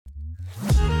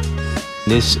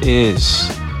This is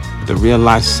the Real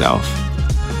Life Self.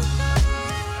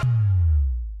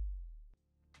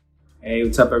 Hey,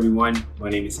 what's up, everyone? My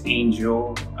name is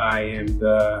Angel. I am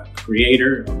the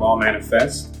creator of All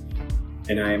Manifest,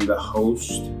 and I am the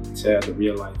host to the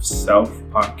Real Life Self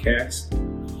podcast.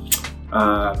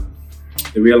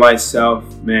 The Real Life Self,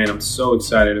 man, I'm so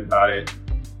excited about it.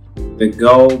 The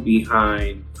goal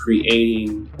behind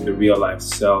creating the Real Life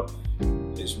Self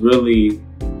is really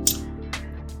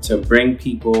to bring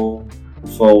people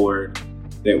forward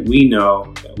that we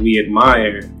know, that we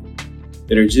admire,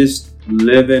 that are just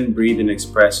living, breathing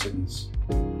expressions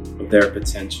of their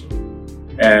potential.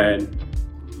 And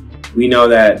we know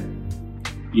that,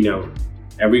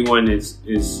 everyone is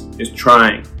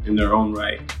trying in their own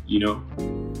right,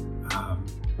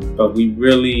 but we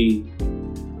really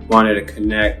wanted to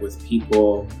connect with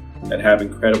people that have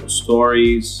incredible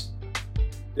stories,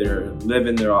 that are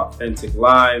living their authentic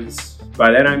lives.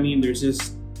 By that I mean there's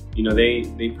just,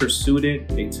 they pursued it,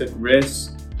 they took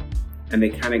risks, and they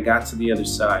kind of got to the other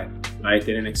side, right?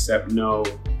 They didn't accept no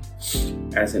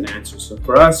as an answer. So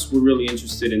for us, we're really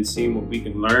interested in seeing what we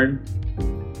can learn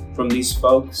from these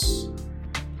folks.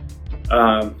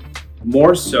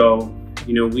 More so,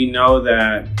 we know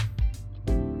that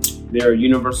there are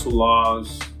universal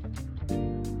laws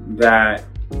that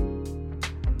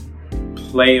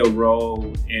play a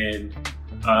role in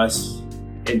us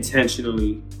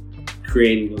intentionally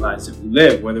creating the lives that we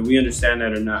live, whether we understand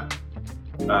that or not.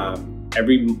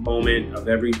 Every moment of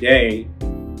every day,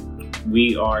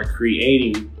 we are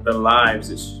creating the lives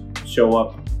that show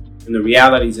up and the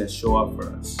realities that show up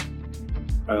for us.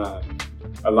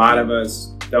 A lot of us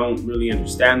don't really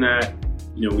understand that.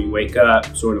 We wake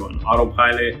up sort of on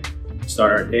autopilot,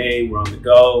 start our day, we're on the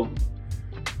go.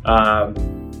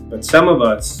 But some of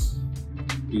us,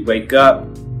 we wake up,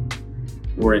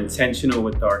 we're intentional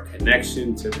with our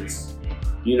connection to this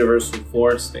universal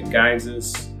force that guides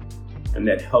us and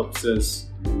that helps us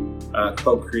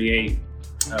co-create.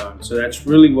 So that's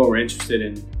really what we're interested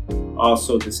in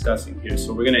also discussing here.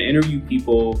 So we're going to interview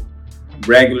people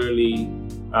regularly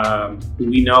who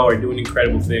we know are doing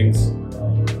incredible things.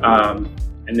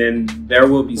 And then there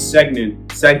will be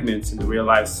segments in the Real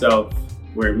Life Self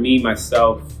where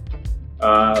myself,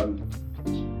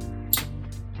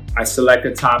 I select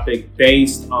a topic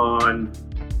based on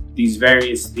these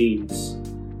various themes.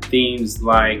 Themes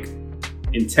like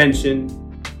intention,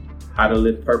 how to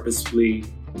live purposefully,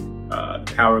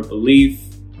 the power of belief,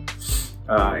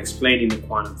 explaining the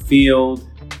quantum field,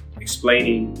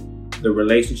 explaining the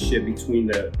relationship between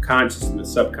the conscious and the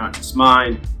subconscious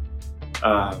mind,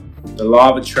 the law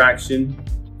of attraction.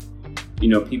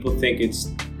 People think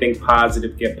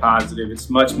positive, get positive. It's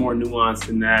much more nuanced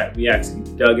than that. We actually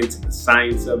dug into the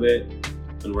science of it,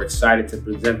 and we're excited to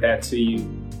present that to you.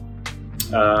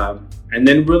 And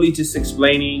then really just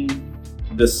explaining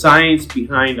the science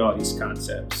behind all these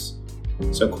concepts.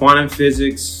 So quantum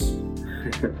physics,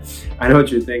 I know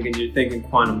what you're thinking. You're thinking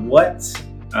quantum what?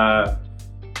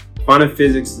 Quantum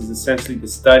physics is essentially the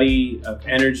study of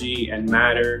energy and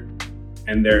matter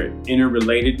and their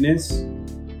interrelatedness.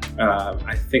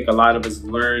 I think a lot of us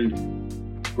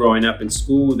learned growing up in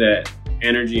school that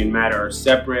energy and matter are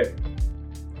separate.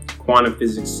 Quantum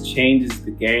physics changes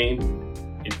the game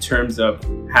in terms of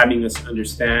having us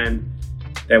understand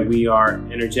that we are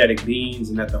energetic beings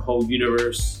and that the whole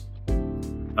universe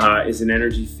is an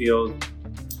energy field.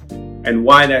 And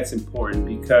why that's important,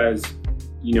 because,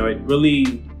 it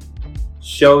really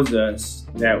shows us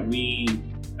that we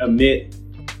emit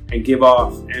and give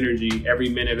off energy every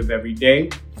minute of every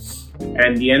day.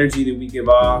 And the energy that we give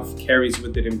off carries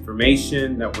with it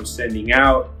information that we're sending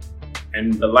out,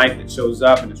 and the light that shows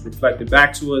up and is reflected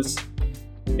back to us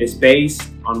is based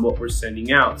on what we're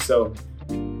sending out. So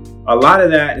a lot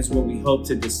of that is what we hope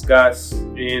to discuss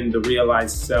in the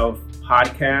Realize Self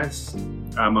podcast.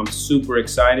 I'm super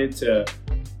excited to,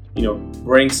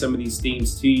 bring some of these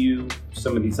themes to you,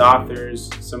 some of these authors,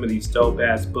 some of these dope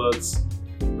ass books,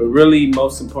 but really,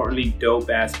 most importantly, dope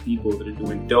ass people that are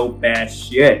doing dope ass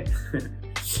shit.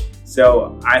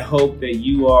 So I hope that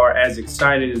you are as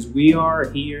excited as we are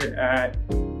here at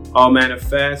All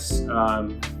Manifest.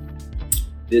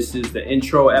 This is the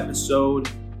intro episode.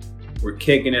 We're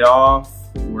kicking it off.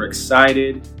 We're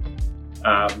excited.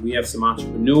 We have some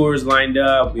entrepreneurs lined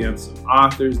up. We have some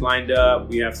authors lined up.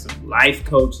 We have some life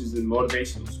coaches and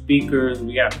motivational speakers.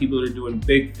 We got people that are doing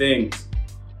big things.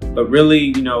 But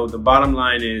really, the bottom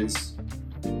line is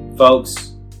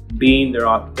folks being their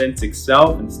authentic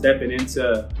self and stepping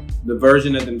into the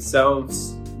version of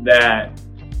themselves that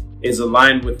is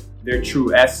aligned with their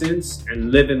true essence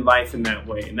and living life in that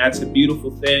way. And that's a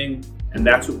beautiful thing. And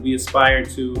that's what we aspire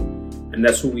to. And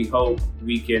that's what we hope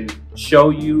we can show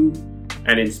you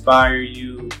and inspire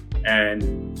you.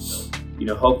 And,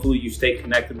 hopefully you stay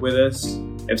connected with us.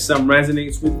 If some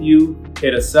resonates with you,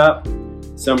 hit us up.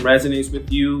 Some resonates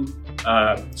with you,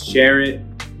 share it,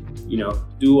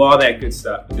 do all that good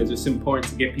stuff, because it's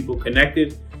important to get people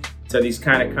connected to these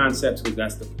kind of concepts, because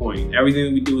that's the point.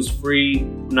 Everything we do is free.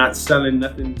 I'm not selling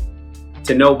nothing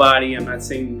to nobody. I'm not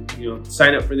saying,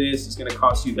 sign up for this, it's going to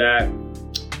cost you that.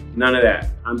 None of that.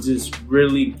 I'm just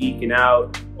really geeking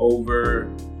out over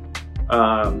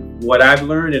what I've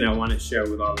learned, and I want to share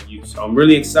with all of you. So I'm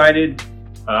really excited.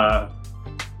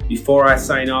 Before I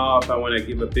sign off, I want to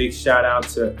give a big shout out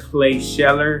to Clay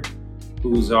Scheller,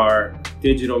 who's our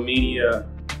digital media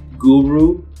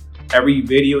guru. Every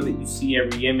video that you see,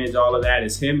 every image, all of that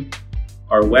is him.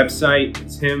 Our website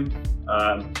is him.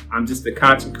 I'm just the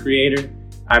content creator.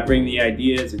 I bring the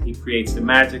ideas and he creates the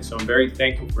magic. So I'm very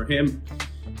thankful for him.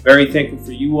 Very thankful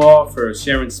for you all for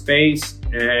sharing space.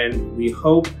 And we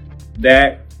hope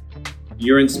that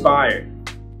you're inspired.